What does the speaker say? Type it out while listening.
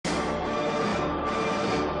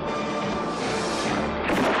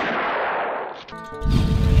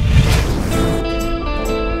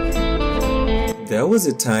There was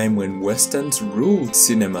a time when westerns ruled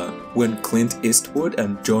cinema, when Clint Eastwood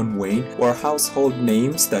and John Wayne were household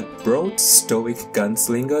names that brought stoic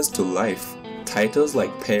gunslingers to life. Titles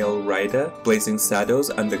like Pale Rider, Blazing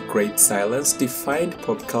Saddles, and The Great Silence defined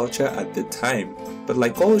pop culture at the time. But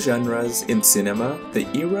like all genres in cinema, the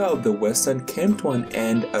era of the western came to an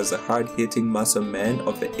end as the hard-hitting muscle men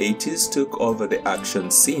of the 80s took over the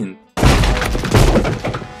action scene.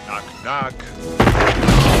 Knock, knock.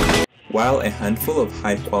 While a handful of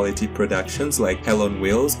high-quality productions like Hell on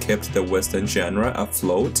Wheels kept the western genre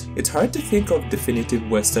afloat, it's hard to think of definitive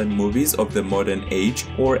western movies of the modern age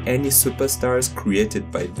or any superstars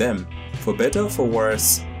created by them. For better or for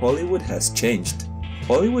worse, Hollywood has changed.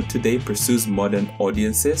 Hollywood today pursues modern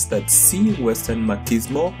audiences that see Western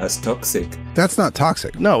machismo as toxic. That's not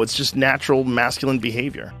toxic. No, it's just natural masculine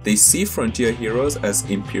behavior. They see frontier heroes as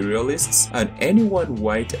imperialists and anyone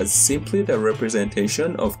white as simply the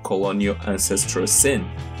representation of colonial ancestral sin.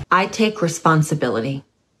 I take responsibility.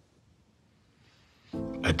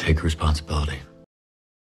 I take responsibility.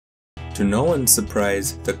 To no one's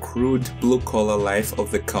surprise, the crude, blue-collar life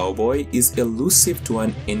of the cowboy is elusive to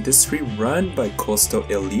an industry run by coastal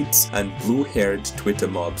elites and blue-haired Twitter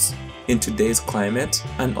mobs. In today's climate,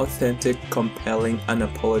 an authentic, compelling,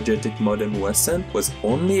 unapologetic modern western was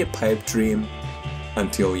only a pipe dream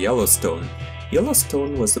until Yellowstone.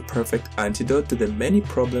 Yellowstone was the perfect antidote to the many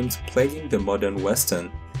problems plaguing the modern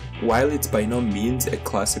western. While it's by no means a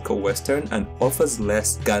classical western and offers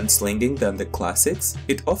less gunslinging than the classics,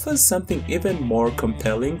 it offers something even more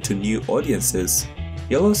compelling to new audiences.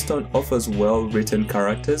 Yellowstone offers well-written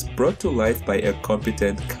characters brought to life by a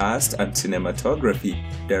competent cast and cinematography,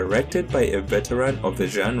 directed by a veteran of the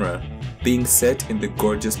genre. Being set in the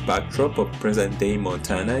gorgeous backdrop of present-day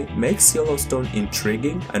Montana makes Yellowstone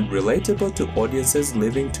intriguing and relatable to audiences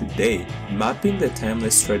living today, mapping the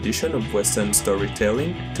timeless tradition of Western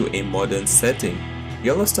storytelling to a modern setting.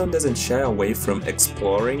 Yellowstone doesn't shy away from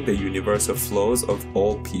exploring the universal flaws of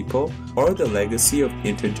all people or the legacy of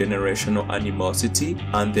intergenerational animosity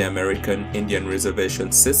and the American Indian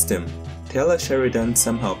reservation system. Taylor Sheridan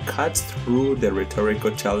somehow cuts through the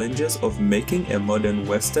rhetorical challenges of making a modern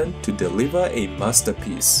western to deliver a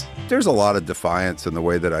masterpiece. There's a lot of defiance in the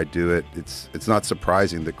way that I do it. It's not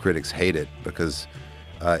surprising that critics hate it because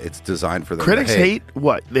it's designed for them Critics to hate.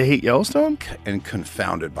 what? They hate Yellowstone? And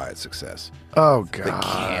confounded by its success. Oh, God. They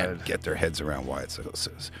can't get their heads around why it's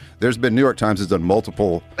success. There's been, New York Times has done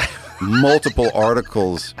multiple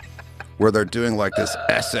articles where they're doing like this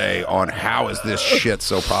essay on how is this shit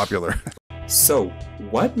so popular. So,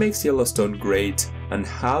 what makes Yellowstone great, and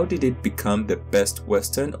how did it become the best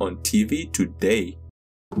western on TV today?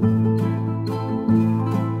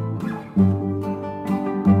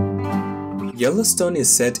 Yellowstone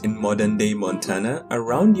is set in modern-day Montana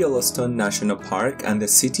around Yellowstone National Park and the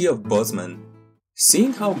city of Bozeman.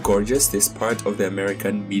 Seeing how gorgeous this part of the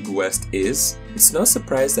American Midwest is, it's no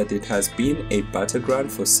surprise that it has been a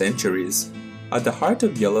battleground for centuries. At the heart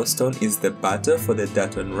of Yellowstone is the battle for the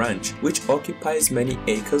Dutton Ranch, which occupies many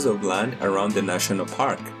acres of land around the national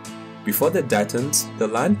park. Before the Duttons, the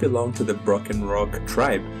land belonged to the Broken Rock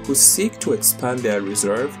tribe, who seek to expand their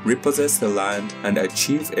reserve, repossess the land, and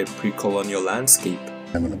achieve a pre-colonial landscape.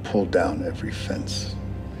 I'm going to pull down every fence,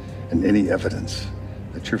 and any evidence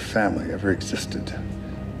that your family ever existed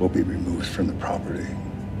will be removed from the property.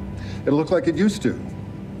 It'll look like it used to,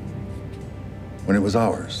 when it was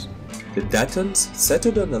ours. The Duttons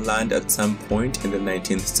settled on the land at some point in the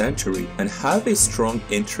 19th century and have a strong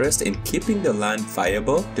interest in keeping the land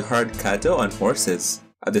viable to herd cattle and horses.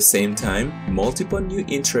 At the same time, multiple new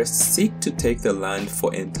interests seek to take the land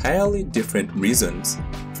for entirely different reasons.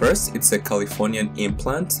 First, it's the Californian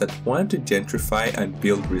implants that want to gentrify and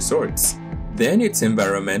build resorts. Then it's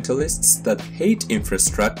environmentalists that hate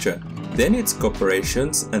infrastructure. Then it's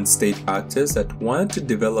corporations and state actors that want to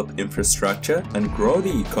develop infrastructure and grow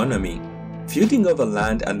the economy. Feuding over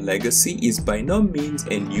land and legacy is by no means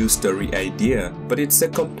a new story idea, but it's a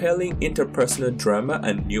compelling interpersonal drama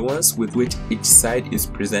and nuance with which each side is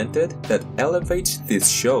presented that elevates this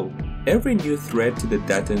show. Every new threat to the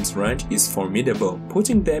Duttons Ranch is formidable,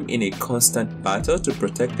 putting them in a constant battle to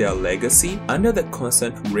protect their legacy under the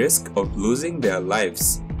constant risk of losing their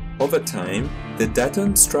lives. Over time, the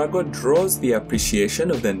Dutton struggle draws the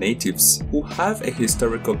appreciation of the natives, who have a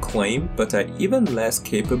historical claim but are even less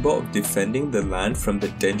capable of defending the land from the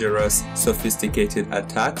dangerous, sophisticated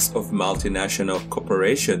attacks of multinational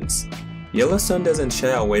corporations. Yellowstone doesn't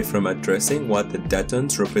shy away from addressing what the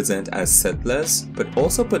Daytons represent as settlers, but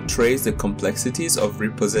also portrays the complexities of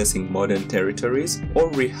repossessing modern territories or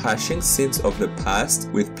rehashing scenes of the past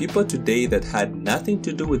with people today that had nothing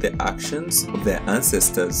to do with the actions of their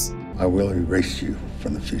ancestors. I will erase you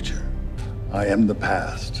from the future. I am the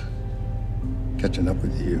past, catching up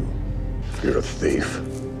with you. You're a thief.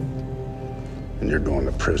 And you're going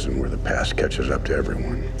to prison where the past catches up to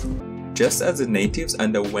everyone. Just as the natives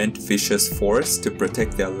underwent vicious force to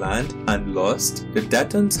protect their land and lost, the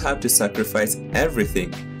Daytons have to sacrifice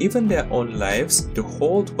everything, even their own lives, to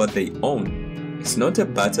hold what they own. It's not a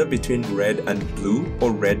battle between red and blue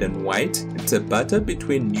or red and white, it's a battle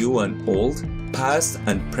between new and old, past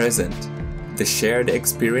and present. The shared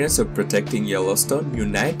experience of protecting Yellowstone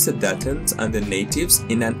unites the Daytons and the natives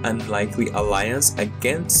in an unlikely alliance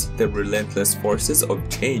against the relentless forces of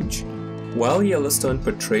change. While Yellowstone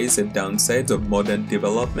portrays the downsides of modern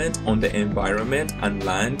development on the environment and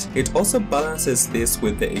land, it also balances this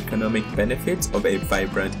with the economic benefits of a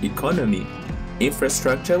vibrant economy.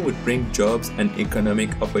 Infrastructure would bring jobs and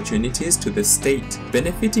economic opportunities to the state,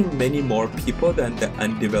 benefiting many more people than the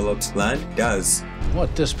undeveloped land does.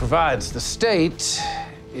 What this provides the state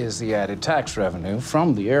is the added tax revenue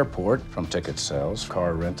from the airport, from ticket sales,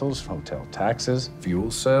 car rentals, hotel taxes,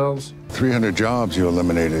 fuel sales. 300 jobs you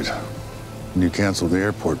eliminated when you canceled the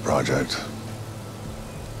airport project.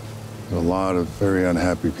 There are a lot of very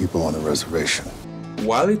unhappy people on the reservation.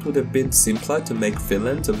 While it would have been simpler to make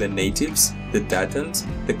villains of the natives, the Daytons,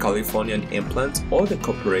 the Californian implants, or the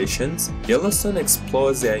corporations, Yellowstone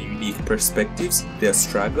explores their unique perspectives, their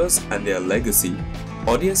struggles, and their legacy.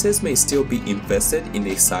 Audiences may still be invested in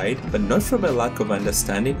a side, but not from a lack of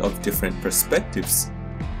understanding of different perspectives.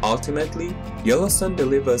 Ultimately, Yellowstone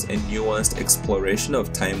delivers a nuanced exploration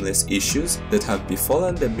of timeless issues that have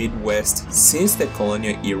befallen the Midwest since the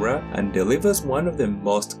colonial era and delivers one of the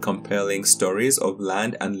most compelling stories of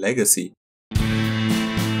land and legacy.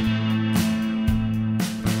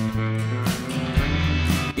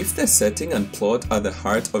 If the setting and plot are the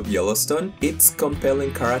heart of Yellowstone, its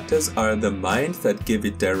compelling characters are the mind that give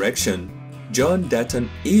it direction. John Dayton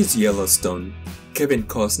is Yellowstone. Kevin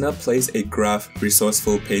Costner plays a gruff,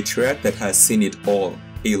 resourceful patriarch that has seen it all.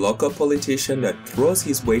 A local politician that throws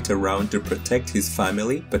his weight around to protect his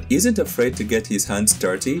family but isn't afraid to get his hands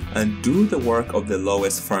dirty and do the work of the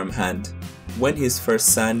lowest farmhand. When his first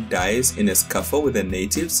son dies in a scuffle with the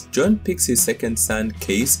natives, John picks his second son,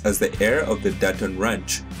 Case, as the heir of the Dayton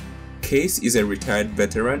Ranch. Case is a retired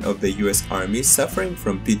veteran of the US Army suffering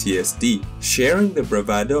from PTSD, sharing the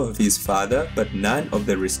bravado of his father but none of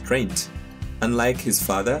the restraint. Unlike his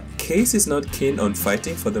father, Case is not keen on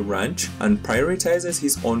fighting for the ranch and prioritizes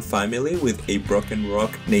his own family with a Broken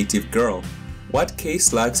Rock native girl. What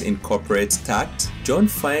Case lacks in corporate tact, John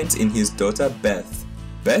finds in his daughter Beth.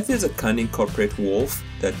 Beth is a cunning corporate wolf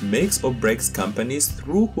that makes or breaks companies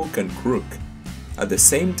through hook and crook. At the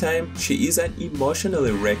same time, she is an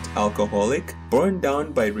emotionally wrecked alcoholic borne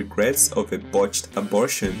down by regrets of a botched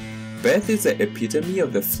abortion. Beth is the epitome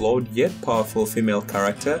of the flawed yet powerful female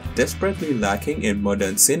character desperately lacking in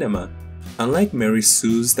modern cinema. Unlike Mary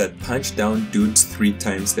Sue's that punch down dudes 3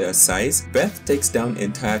 times their size, Beth takes down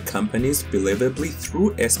entire companies believably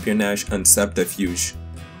through espionage and subterfuge.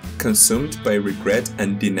 Consumed by regret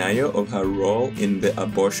and denial of her role in the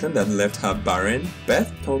abortion that left her barren,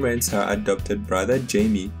 Beth torments her adopted brother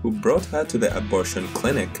Jamie, who brought her to the abortion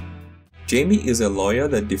clinic. Jamie is a lawyer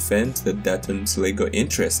that defends the Dayton's legal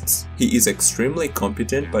interests. He is extremely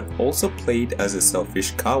competent but also played as a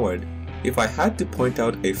selfish coward. If I had to point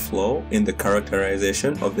out a flaw in the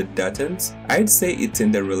characterization of the Daytons, I'd say it's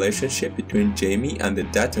in the relationship between Jamie and the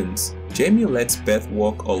Daytons. Jamie lets Beth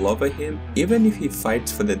walk all over him even if he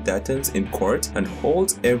fights for the Daytons in court and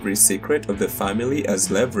holds every secret of the family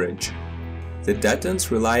as leverage. The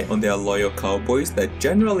Daytons rely on their loyal cowboys that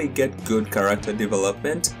generally get good character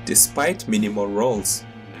development despite minimal roles.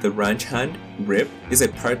 The ranch hand, Rip, is a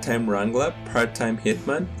part-time wrangler, part-time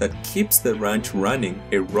hitman that keeps the ranch running,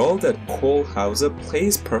 a role that Cole Hauser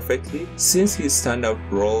plays perfectly since his standout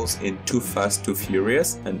roles in Too Fast, Too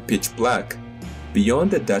Furious and Pitch Black.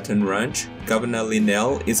 Beyond the Dayton Ranch, Governor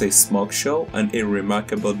Linnell is a smoke show and a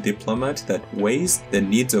remarkable diplomat that weighs the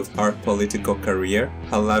needs of her political career,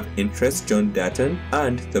 her love interest John Dayton,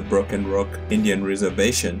 and the Broken Rock Indian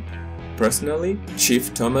Reservation. Personally,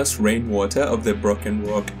 Chief Thomas Rainwater of the Broken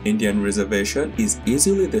Rock Indian Reservation is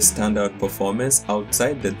easily the standout performance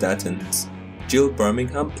outside the Daytons. Jill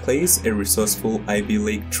Birmingham plays a resourceful Ivy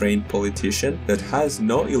League trained politician that has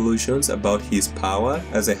no illusions about his power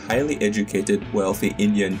as a highly educated, wealthy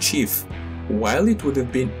Indian chief. While it would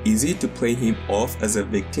have been easy to play him off as a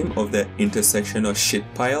victim of the intersectional shit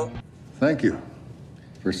pile, Thank you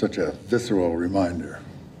for such a visceral reminder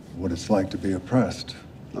of what it's like to be oppressed.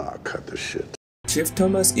 Ah, cut the shit. Chief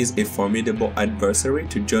Thomas is a formidable adversary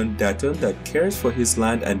to John Dutton that cares for his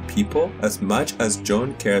land and people as much as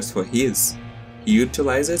John cares for his. He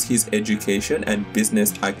utilizes his education and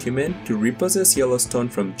business acumen to repossess Yellowstone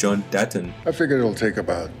from John Dutton. I figured it'll take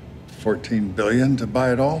about $14 billion to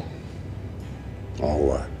buy it all. All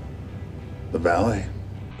what? The valley.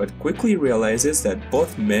 But quickly realizes that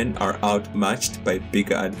both men are outmatched by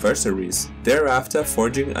bigger adversaries, thereafter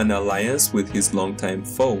forging an alliance with his longtime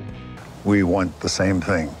foe. We want the same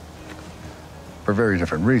thing. For very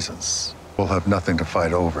different reasons. We'll have nothing to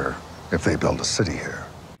fight over if they build a city here.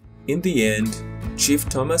 In the end, Chief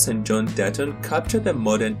Thomas and John Dutton capture the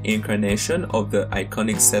modern incarnation of the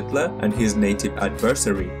iconic settler and his native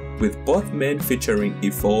adversary, with both men featuring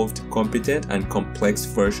evolved, competent, and complex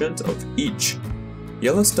versions of each.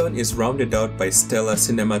 Yellowstone is rounded out by stellar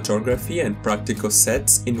cinematography and practical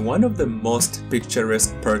sets in one of the most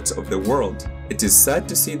picturesque parts of the world. It is sad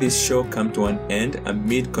to see this show come to an end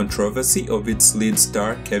amid controversy of its lead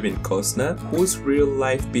star Kevin Costner, whose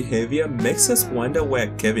real-life behavior makes us wonder where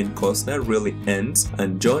Kevin Costner really ends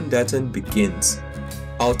and John Dutton begins.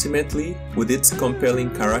 Ultimately, with its compelling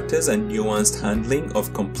characters and nuanced handling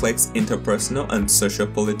of complex interpersonal and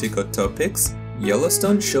socio-political topics,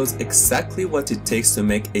 Yellowstone shows exactly what it takes to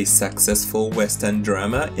make a successful Western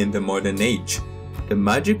drama in the modern age. The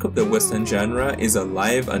magic of the Western genre is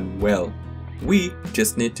alive and well. We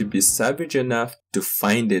just need to be savage enough to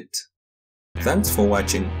find it. Thanks for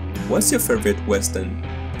watching. What's your favorite Western?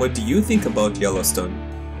 What do you think about Yellowstone?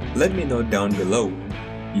 Let me know down below.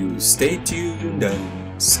 You stay tuned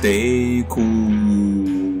and stay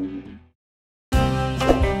cool.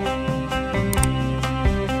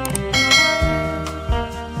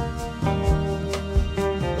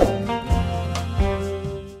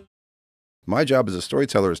 My job as a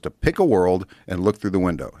storyteller is to pick a world and look through the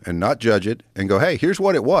window and not judge it and go, hey, here's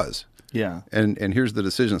what it was. Yeah. And here's the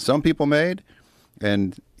decision some people made.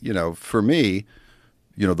 And, you know, for me,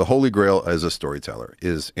 you know, the holy grail as a storyteller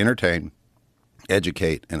is entertain,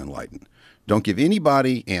 educate, and enlighten. Don't give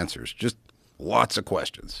anybody answers, just lots of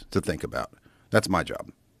questions to think about. That's my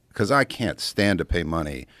job. Because I can't stand to pay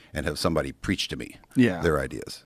money and have somebody preach to me their ideas.